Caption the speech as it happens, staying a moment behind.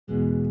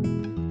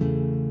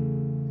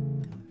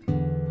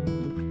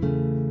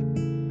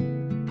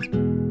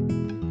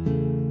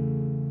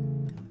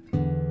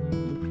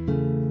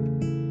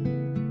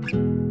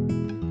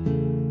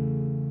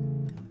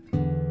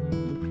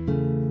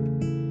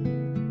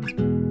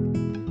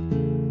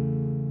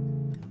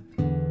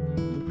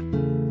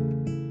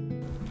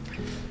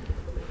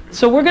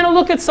So we're going to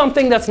look at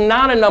something that's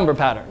not a number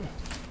pattern,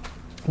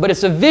 but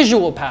it's a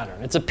visual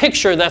pattern. It's a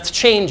picture that's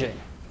changing.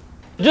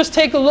 Just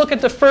take a look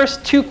at the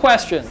first two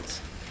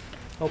questions,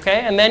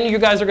 okay? And then you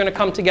guys are going to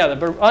come together.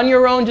 But on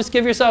your own, just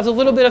give yourselves a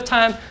little bit of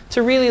time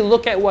to really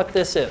look at what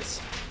this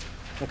is,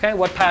 okay?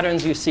 What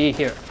patterns you see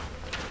here.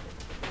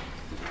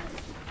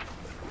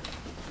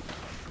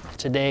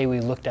 Today we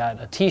looked at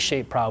a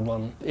T-shaped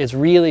problem. It's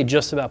really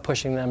just about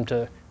pushing them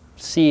to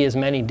see as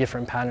many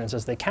different patterns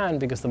as they can,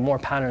 because the more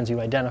patterns you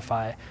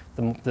identify,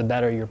 the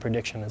better your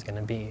prediction is going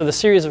to be. So the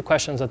series of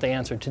questions that they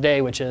answered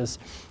today, which is,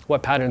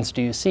 what patterns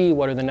do you see?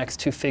 What do the next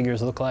two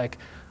figures look like?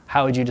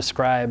 How would you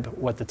describe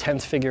what the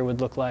 10th figure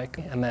would look like?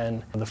 And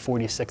then the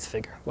 46th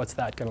figure, what's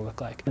that going to look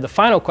like? The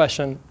final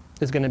question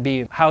is going to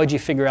be, how would you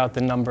figure out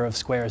the number of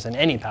squares in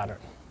any pattern?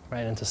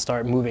 Right, and to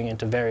start moving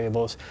into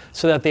variables.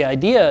 So that the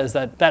idea is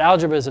that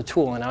algebra is a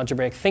tool, and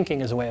algebraic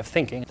thinking is a way of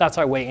thinking. That's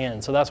our way in.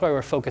 So that's why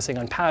we're focusing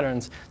on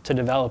patterns, to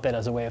develop it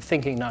as a way of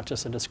thinking, not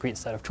just a discrete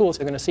set of tools.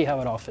 You're going to see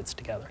how it all fits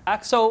together.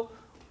 So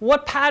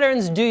what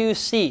patterns do you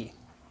see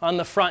on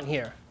the front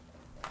here?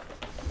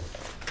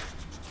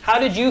 How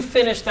did you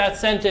finish that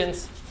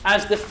sentence?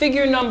 As the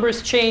figure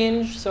numbers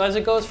change, so as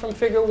it goes from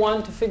figure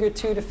 1 to figure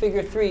 2 to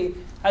figure 3,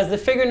 as the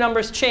figure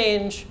numbers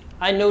change,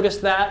 I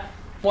noticed that.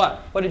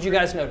 What? What did you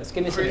guys notice?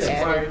 Give me some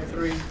increased by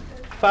 3.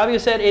 Fabio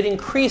said it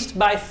increased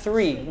by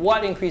 3.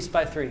 What increased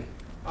by 3?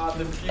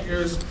 The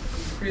figures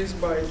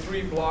increased by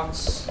 3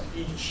 blocks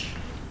each.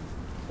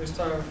 We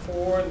start at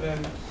 4,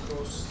 then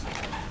goes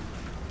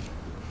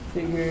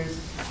figures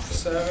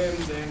 7,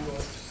 then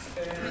goes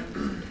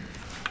 10.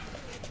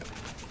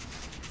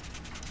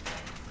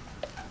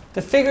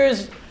 The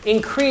figures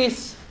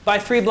increase by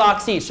 3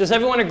 blocks each. Does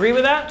everyone agree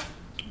with that?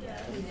 Yeah.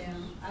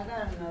 I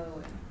got another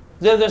one.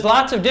 There's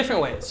lots of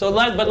different ways. So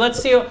but let's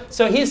see.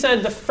 So he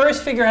said the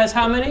first figure has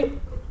how many?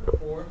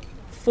 4.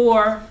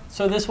 4.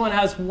 So this one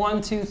has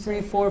 1, 2,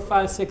 3, 4,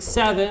 5, 6,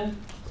 7.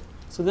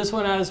 So this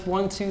one has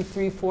 1, 2,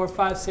 3, 4,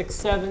 5, 6,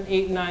 7,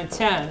 8, 9,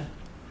 10.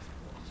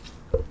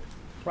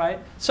 Right?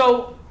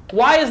 So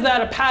why is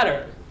that a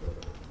pattern?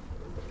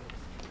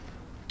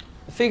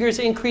 The figures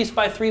increase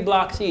by 3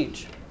 blocks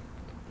each.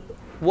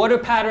 What do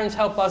patterns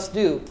help us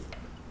do?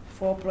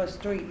 4 plus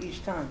 3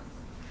 each time.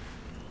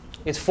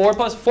 It's 4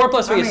 plus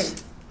 3 I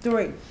is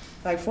mean, 3.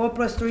 Like 4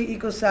 plus 3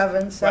 equals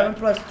 7. 7 Right.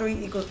 plus 3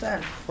 equals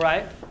 10.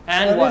 right.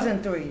 And So what? it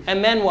isn't 3.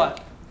 And then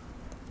what?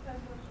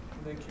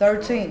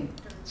 13.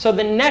 So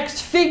the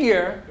next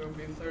figure It will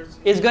be 13.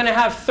 is going to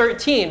have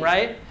 13,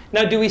 right?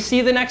 Now, do we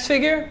see the next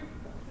figure?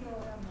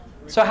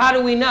 So how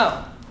do we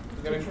know?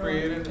 We're going to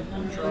create it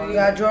and draw You it.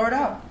 gotta draw it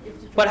out.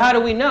 But how do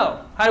we know?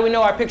 How do we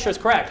know our picture is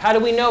correct? How do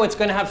we know it's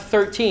going to have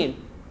 13?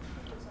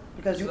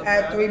 Because you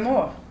add 3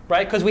 more.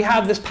 Right? Because we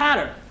have this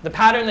pattern. The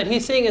pattern that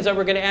he's seeing is that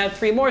we're going to add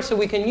 3 more, so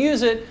we can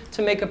use it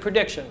to make a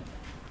prediction.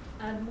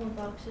 Add more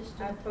boxes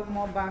to I put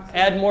more boxes.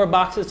 Add more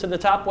boxes to the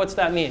top. What's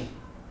that mean?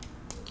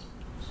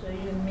 So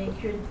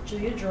you do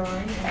your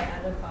drawing and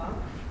add a box.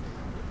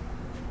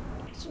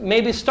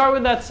 Maybe start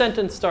with that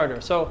sentence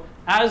starter. So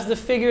as the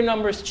figure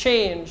numbers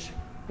change,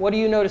 what do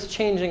you notice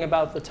changing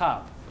about the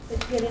top?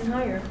 It's getting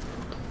higher.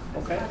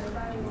 Okay.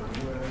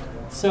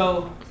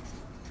 So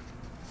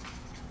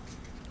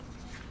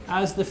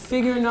as the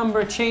figure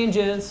number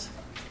changes,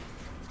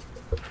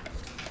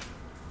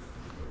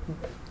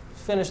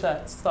 finish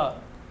that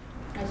thought.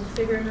 As the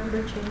figure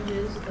number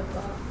changes, the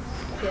box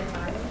get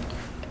higher.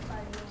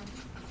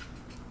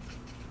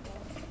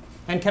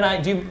 And can I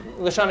do,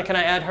 Lashana, can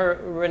I add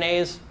her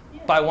Renee's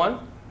by 1?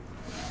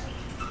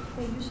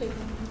 Hey, you say 1,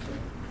 2.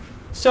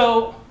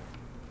 So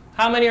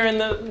how many are in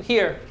the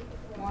here?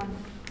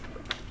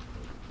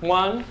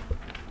 1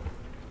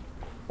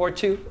 or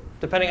 2,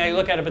 depending how you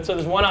look at it. But so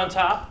there's 1 on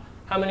top.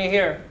 How many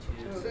here?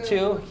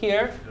 2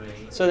 here.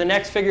 So the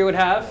next figure would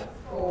have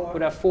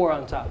 4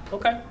 on top.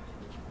 Okay.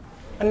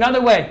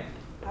 Another way.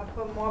 I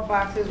put more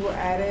boxes were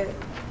added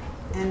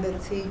and the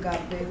T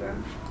got bigger.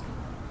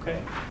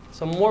 Okay.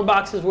 So more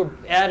boxes were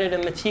added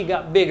and the T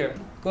got bigger.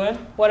 Good.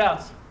 What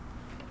else?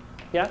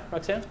 Yeah,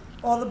 Roxanne?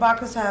 All the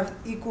boxes have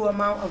equal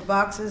amount of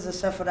boxes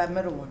except for that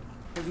middle one.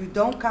 If you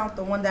don't count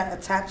the one that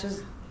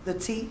attaches the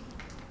T,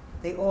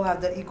 they all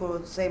have the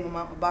equal same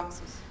amount of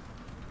boxes.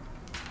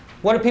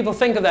 What do people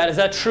think of that? Is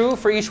that true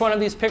for each one of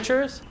these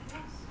pictures?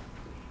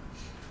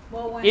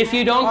 Well, If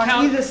you don't On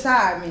count, either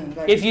side, I mean.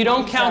 Like if you on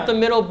don't each count the side.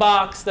 middle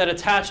box that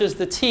attaches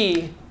the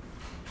T,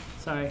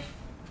 sorry,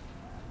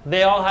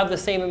 they all have the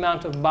same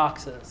amount of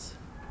boxes.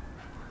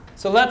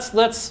 So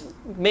let's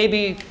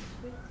maybe,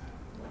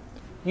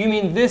 you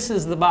mean this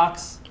is the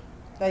box?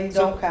 That you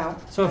don't count.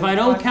 So if And I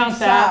don't on count each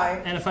that,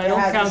 side, and if I it don't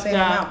has the count same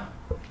that, amount.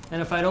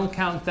 and if I don't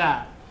count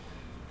that,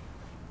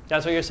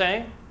 that's what you're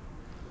saying?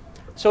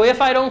 So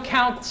if I don't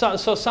count, so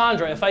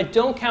Sandra, if I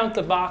don't count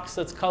the box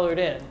that's colored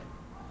in,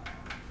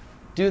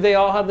 do they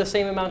all have the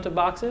same amount of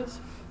boxes?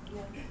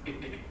 Yeah.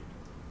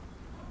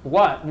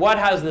 What? What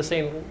has the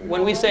same?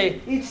 When we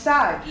say, Each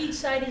side. Each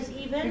side is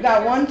even. You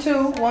got 1,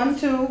 2, 1,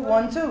 2,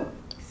 1, 2.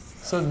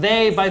 so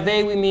they, by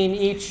they we mean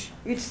each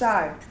Each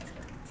side.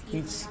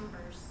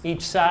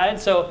 each side.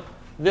 So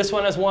This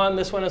one is 1,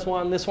 this one is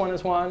 1, this one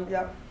is 1.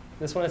 Yep.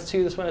 This one is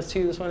 2, this one is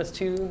 2, this one is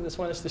 2, this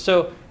one is 3.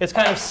 So it's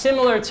kind of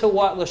similar to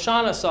what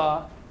Lashana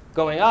saw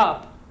going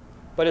up,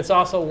 but it's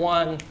also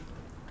 1,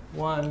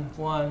 1,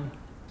 1,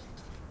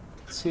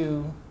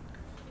 2,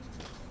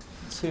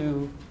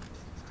 2,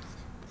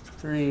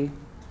 3,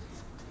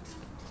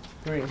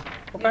 3.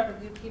 Okay.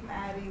 You keep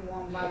adding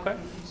one box Okay. on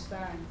each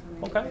side.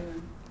 To make Okay. it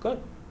bigger. Good.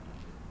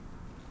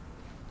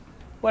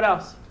 What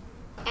else?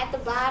 At the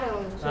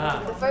bottom,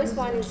 Ah. the first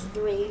one is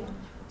 3.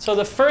 So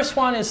the first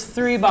one is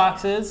 3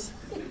 boxes.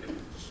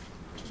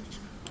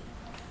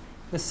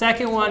 The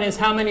second one is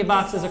how many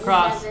boxes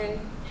across? 7.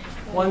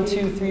 1,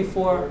 2, 3,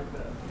 4,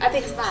 I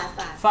think it's 5.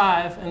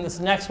 5. And this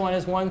next one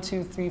is 1,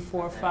 2, 3,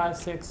 4, 5,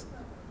 6,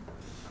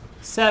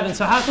 7.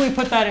 So how can we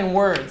put that in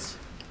words?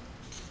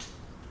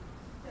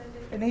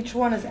 And each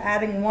one is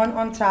adding 1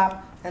 on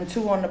top and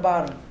 2 on the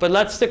bottom. But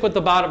let's stick with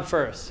the bottom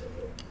first.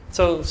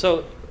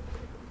 So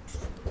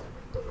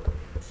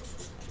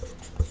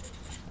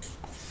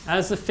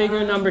as the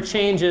figure number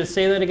changes,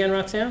 say that again,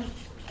 Roxanne?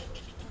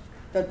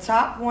 The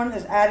top one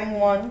is adding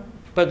 1.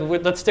 But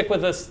let's stick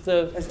with this.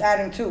 It's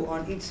adding 2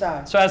 on each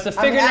side. So as the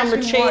figure number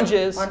actually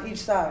changes, 1 on each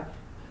side.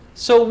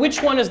 so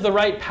which one is the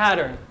right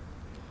pattern?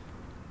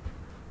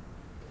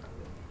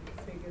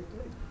 Figure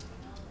 3.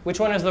 Which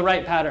one is the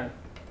right pattern?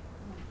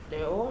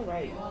 They're all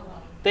right.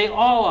 They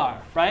all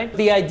are, right?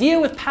 The idea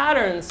with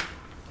patterns,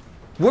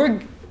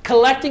 we're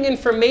collecting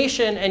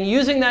information and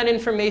using that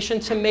information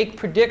to make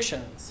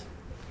predictions.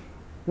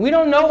 We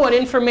don't know what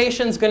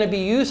information is going to be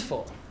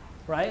useful,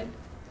 right?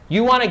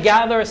 You want to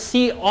gather,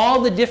 see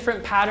all the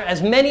different patterns,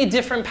 as many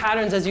different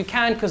patterns as you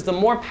can, because the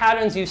more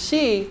patterns you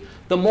see,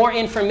 the more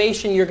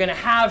information you're going to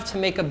have to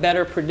make a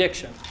better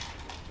prediction,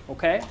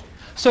 okay?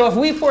 So if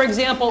we, for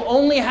example,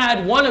 only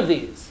had one of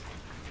these,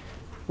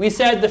 we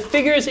said the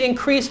figures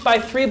increase by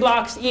 3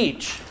 blocks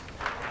each.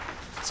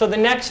 So the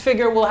next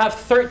figure will have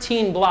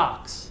 13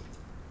 blocks,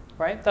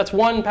 right? That's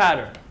one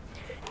pattern.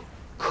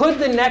 Could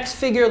the next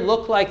figure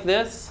look like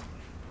this?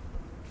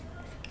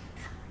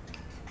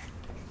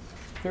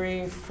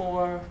 3,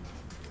 4,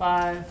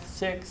 5,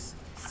 6,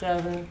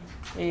 7,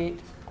 8,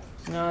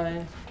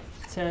 9,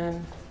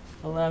 10,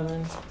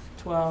 11,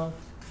 12,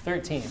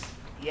 13.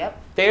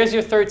 Yep. There's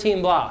your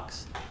 13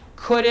 blocks.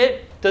 Could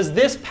it, does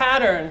this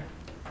pattern,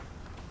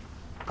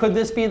 could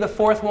this be the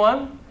 4th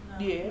one?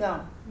 Yeah.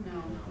 No.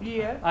 No.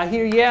 Yeah. I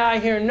hear yeah, I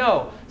hear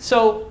no.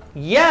 So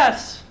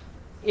yes,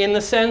 in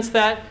the sense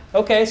that,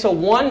 OK, so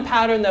one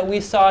pattern that we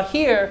saw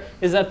here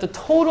is that the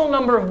total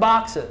number of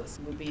boxes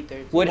Would be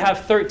 13. would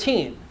have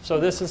 13. So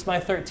this is my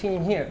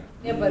 13 here.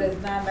 Yeah, but it's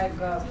not like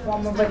a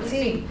form of a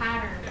T.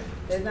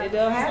 It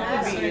don't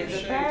have to be.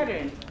 It's a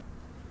pattern.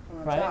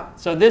 On Right? top.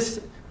 So this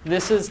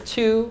is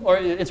 2, or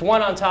it's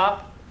 1 on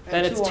top,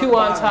 then And it's 2 2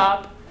 on on the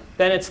top,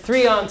 then it's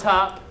 3 on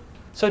top.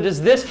 So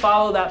does this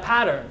follow that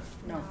pattern?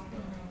 No.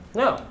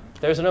 No.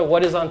 There's no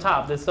what is on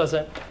top. This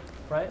doesn't,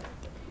 right?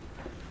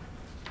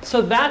 So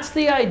that's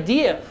the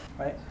idea,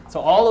 right? So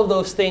all of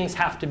those things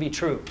have to be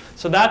true.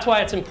 So that's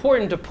why it's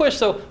important to push.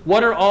 So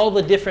what are all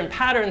the different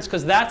patterns?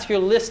 Because that's your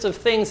list of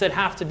things that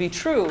have to be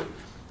true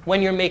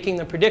when you're making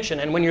the prediction.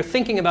 And when you're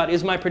thinking about,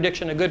 is my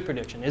prediction a good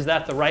prediction? Is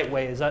that the right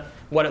way? Is that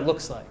what it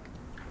looks like?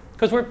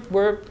 Because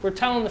we're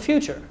telling the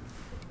future,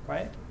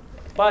 right?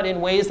 But in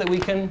ways that we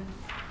can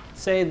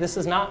say this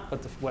is not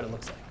what it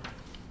looks like.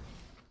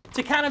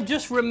 To kind of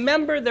just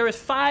remember, there is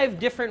 5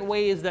 different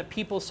ways that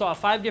people saw,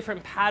 5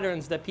 different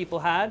patterns that people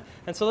had.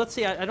 And so let's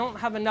see, I don't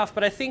have enough,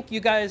 but I think you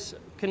guys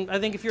can, I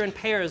think if you're in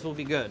pairs, we'll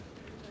be good.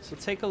 So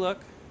take a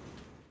look.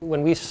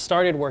 When we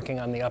started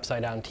working on the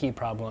upside down T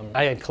problem,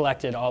 I had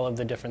collected all of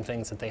the different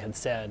things that they had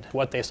said,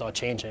 what they saw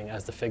changing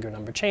as the figure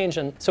number changed.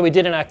 And so we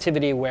did an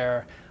activity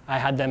where I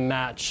had them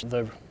match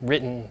the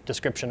written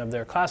description of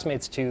their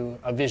classmates to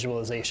a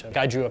visualization.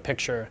 I drew a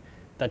picture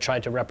that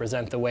tried to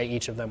represent the way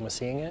each of them was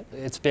seeing it.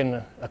 It's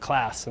been a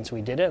class since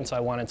we did it, and so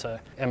I wanted to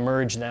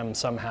emerge them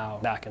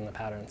somehow back in the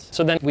patterns.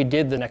 So then we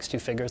did the next 2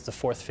 figures, the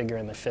 4th figure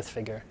and the 5th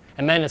figure.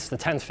 And then it's the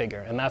 10th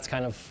figure, and that's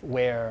kind of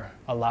where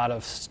a lot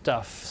of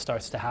stuff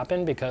starts to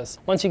happen, because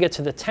once you get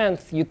to the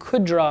 10th, you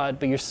could draw it,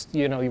 but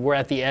we're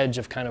at the edge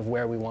of kind of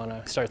where we want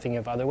to start thinking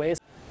of other ways.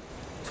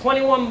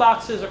 21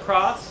 boxes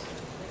across.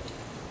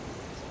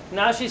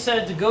 Now she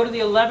said to go to the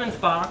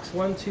 11th box,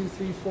 1, 2,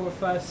 3, 4,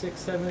 5, 6,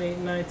 7, 8,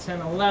 9,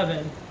 10,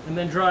 11, and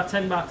then draw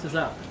 10 boxes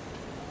up.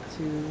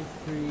 2,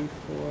 3,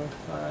 4,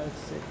 5,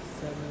 6,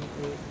 7,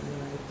 8, 9,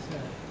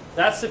 10.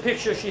 That's the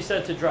picture she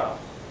said to draw.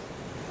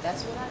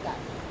 That's what I got.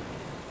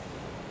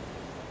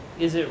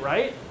 Is it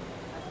right?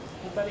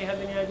 Anybody have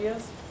any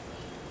ideas?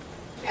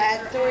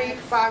 Add 3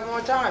 5 more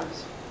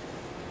times.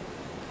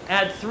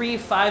 Add 3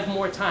 5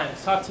 more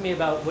times. Talk to me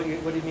about what do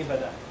you mean by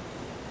that?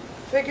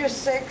 Figure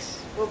 6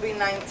 will be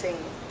 19.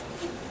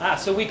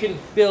 So we can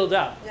build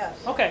up. Yes.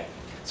 Okay.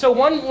 So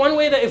one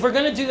way that, if we're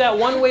going to do that,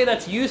 one way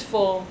that's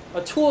useful,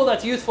 a tool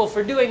that's useful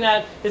for doing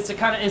that is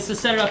to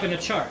set it up in a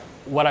chart.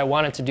 What I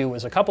wanted to do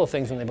was a couple of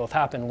things, and they both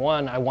happened.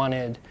 One, I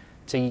wanted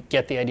to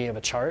get the idea of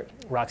a chart.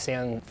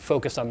 Roxanne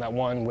focused on that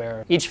one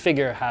where each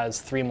figure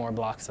has 3 more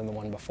blocks than the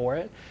one before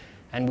it.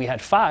 And we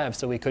had 5,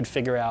 so we could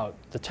figure out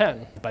the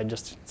 10 by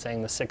just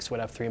saying the 6th would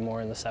have 3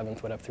 more and the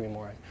 7th would have 3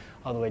 more,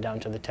 all the way down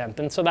to the 10th.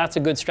 And so that's a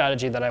good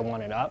strategy that I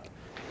wanted up.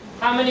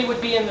 How many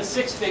would be in the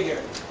 6th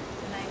figure?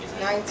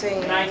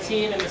 19.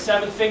 19 in the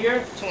 7th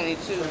figure? 22.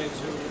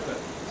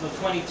 So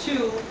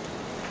 22,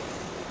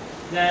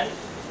 then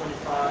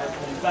 25,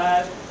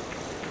 25,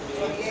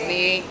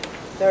 28.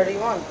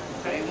 31.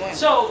 31.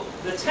 So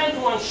the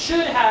 10th one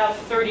should have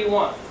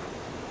 31.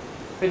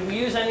 Could we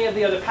use any of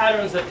the other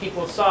patterns that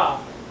people saw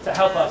to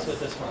help us with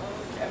this one?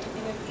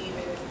 Everything is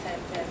even. It's 10,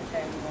 10,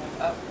 10,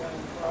 going up, going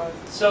across.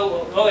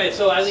 So, okay,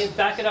 so Eileen,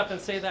 back it up and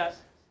say that.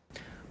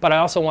 But I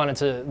also wanted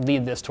to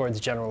lead this towards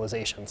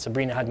generalization.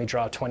 Sabrina had me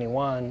draw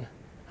 21,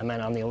 and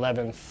then on the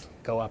 11th,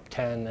 go up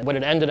 10. And what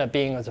it ended up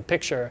being was a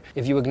picture.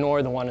 If you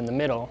ignore the one in the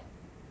middle,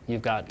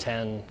 you've got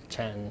 10,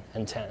 10,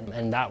 and 10.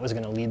 And that was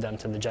going to lead them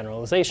to the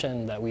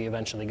generalization that we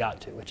eventually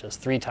got to, which is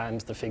 3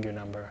 times the figure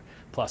number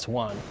plus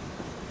 1.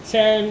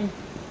 10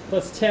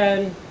 plus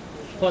 10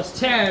 plus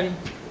 10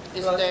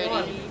 It's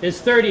 30.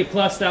 is 30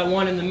 plus that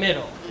one in the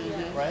middle,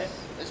 right?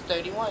 It's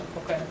 31.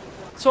 Okay.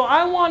 So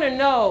I want to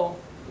know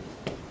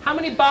how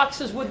many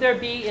boxes would there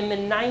be in the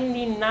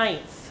 99th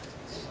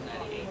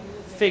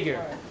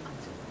figure?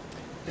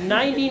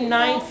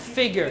 99th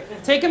figure.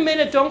 Take a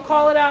minute, don't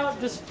call it out,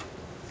 just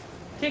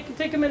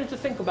take a minute to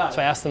think about it.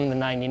 So I asked them the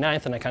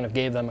 99th, and I kind of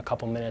gave them a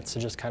couple minutes to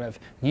just kind of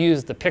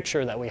use the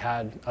picture that we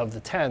had of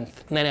the 10th.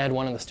 And then I had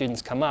one of the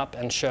students come up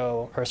and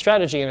show her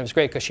strategy, and it was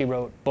great because she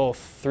wrote both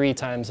 3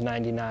 times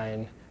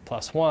 99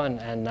 plus 1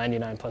 and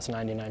 99 plus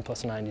 99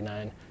 plus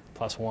 99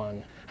 plus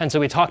 1. And so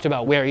we talked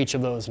about where each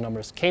of those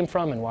numbers came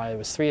from and why it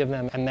was 3 of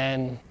them. And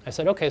then I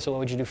said, okay, so what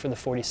would you do for the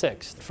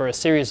 46th? For a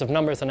series of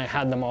numbers, and I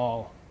had them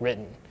all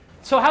written.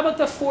 So how about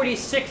the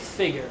 46th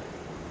figure?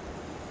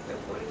 The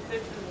 46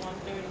 is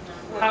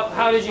 139.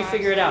 How did you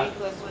figure it out? 3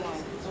 plus 1.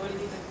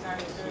 46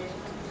 times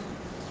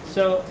 3.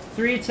 So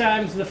 3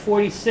 times the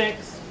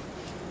 46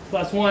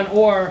 plus 1,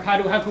 or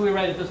how can we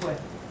write it this way?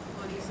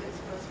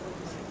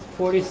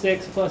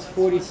 46 plus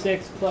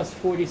 46 plus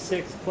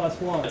 46 plus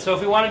 1. So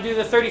if we want to do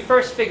the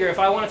 31st figure, if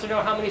I wanted to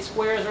know how many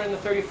squares are in the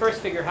 31st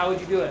figure, how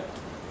would you do it?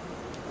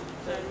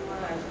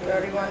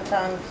 31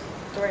 times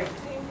 3.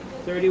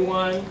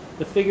 31,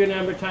 the figure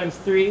number times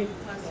 3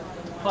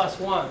 plus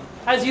 1.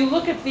 As you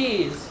look at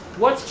these,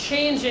 what's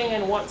changing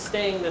and what's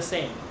staying the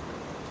same?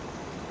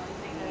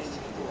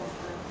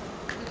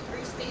 The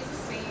 3 stays the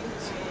same.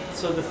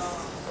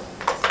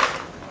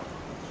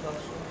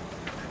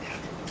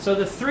 So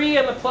the 3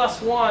 and the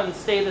plus 1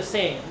 stay the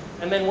same.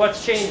 And then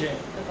what's changing?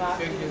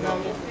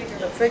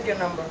 The figure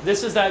number.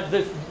 This is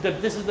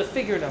this is the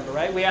figure number,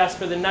 right? We asked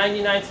for the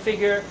 99th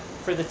figure,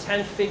 for the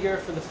 10th figure,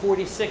 for the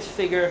 46th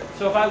figure.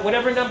 So if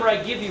whatever number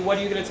I give you, what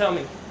are you going to tell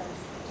me?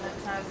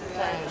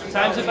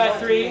 Times it by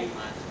 3,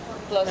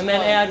 Plus and then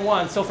 1. add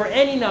 1. So for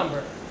any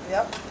number.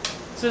 Yep.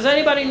 So does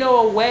anybody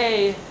know a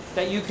way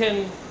that you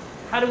can,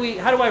 how do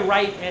I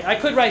write, I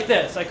could write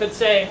this. I could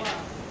say,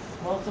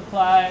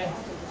 multiply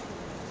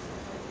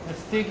the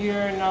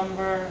figure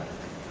number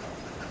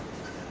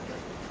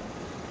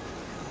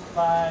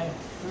by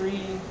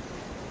 3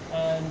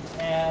 and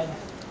add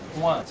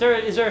 1.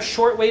 Is there a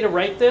short way to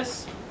write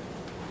this?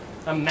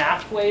 A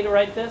math way to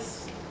write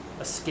this?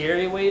 A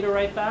scary way to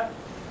write that?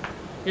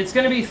 It's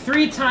going to be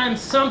 3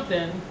 times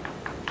something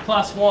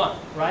plus 1,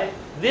 right?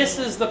 This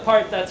is the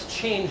part that's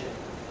changing.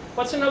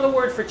 What's another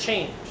word for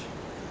change?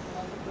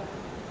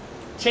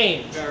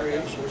 Change.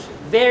 Variation.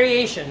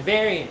 Variation,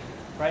 varying,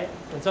 right?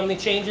 When something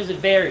changes, it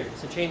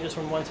varies. It changes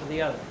from one to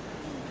the other.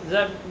 Does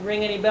that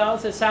ring any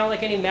bells? Does it sound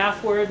like any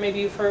math word maybe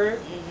you've heard?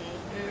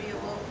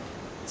 Variable.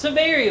 It's a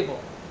variable.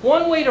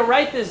 One way to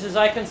write this is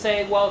I can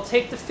say, well,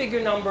 take the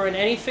figure number, and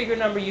any figure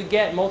number you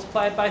get,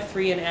 multiply it by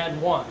 3 and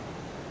add 1. Right?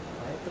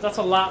 But that's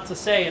a lot to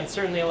say and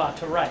certainly a lot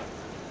to write.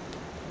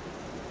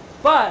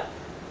 But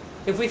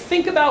if we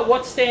think about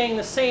what's staying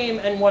the same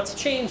and what's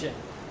changing,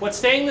 what's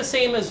staying the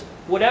same is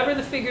whatever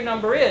the figure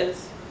number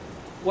is,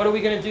 what are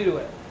we going to do to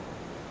it?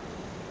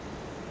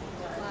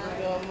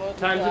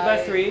 Times it by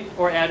 3,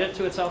 or add it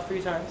to itself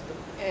 3 times.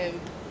 And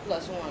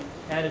plus 1.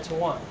 Add it to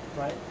 1,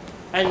 right?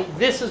 And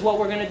this is what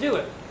we're going to do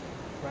it,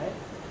 right?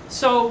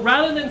 So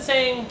rather than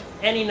saying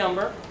any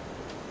number,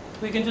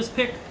 we can just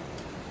pick,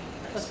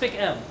 let's pick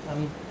m.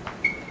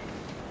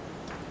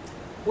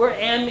 Where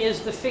m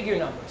is the figure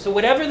number. So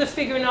whatever the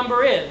figure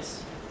number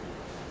is,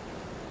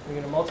 you're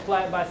going to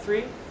multiply it by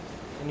 3,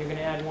 and you're going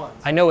to add 1.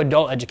 I know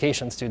adult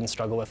education students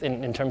struggle with,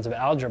 in terms of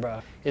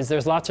algebra, is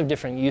there's lots of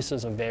different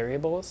uses of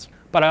variables.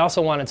 But I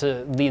also wanted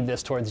to lead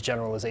this towards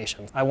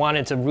generalization. I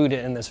wanted to root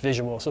it in this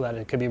visual so that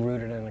it could be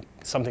rooted in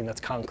something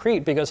that's concrete,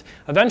 because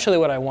eventually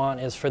what I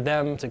want is for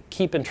them to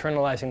keep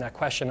internalizing that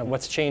question of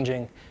what's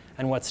changing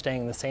and what's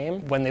staying the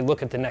same. When they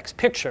look at the next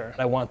picture,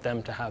 I want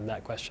them to have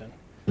that question.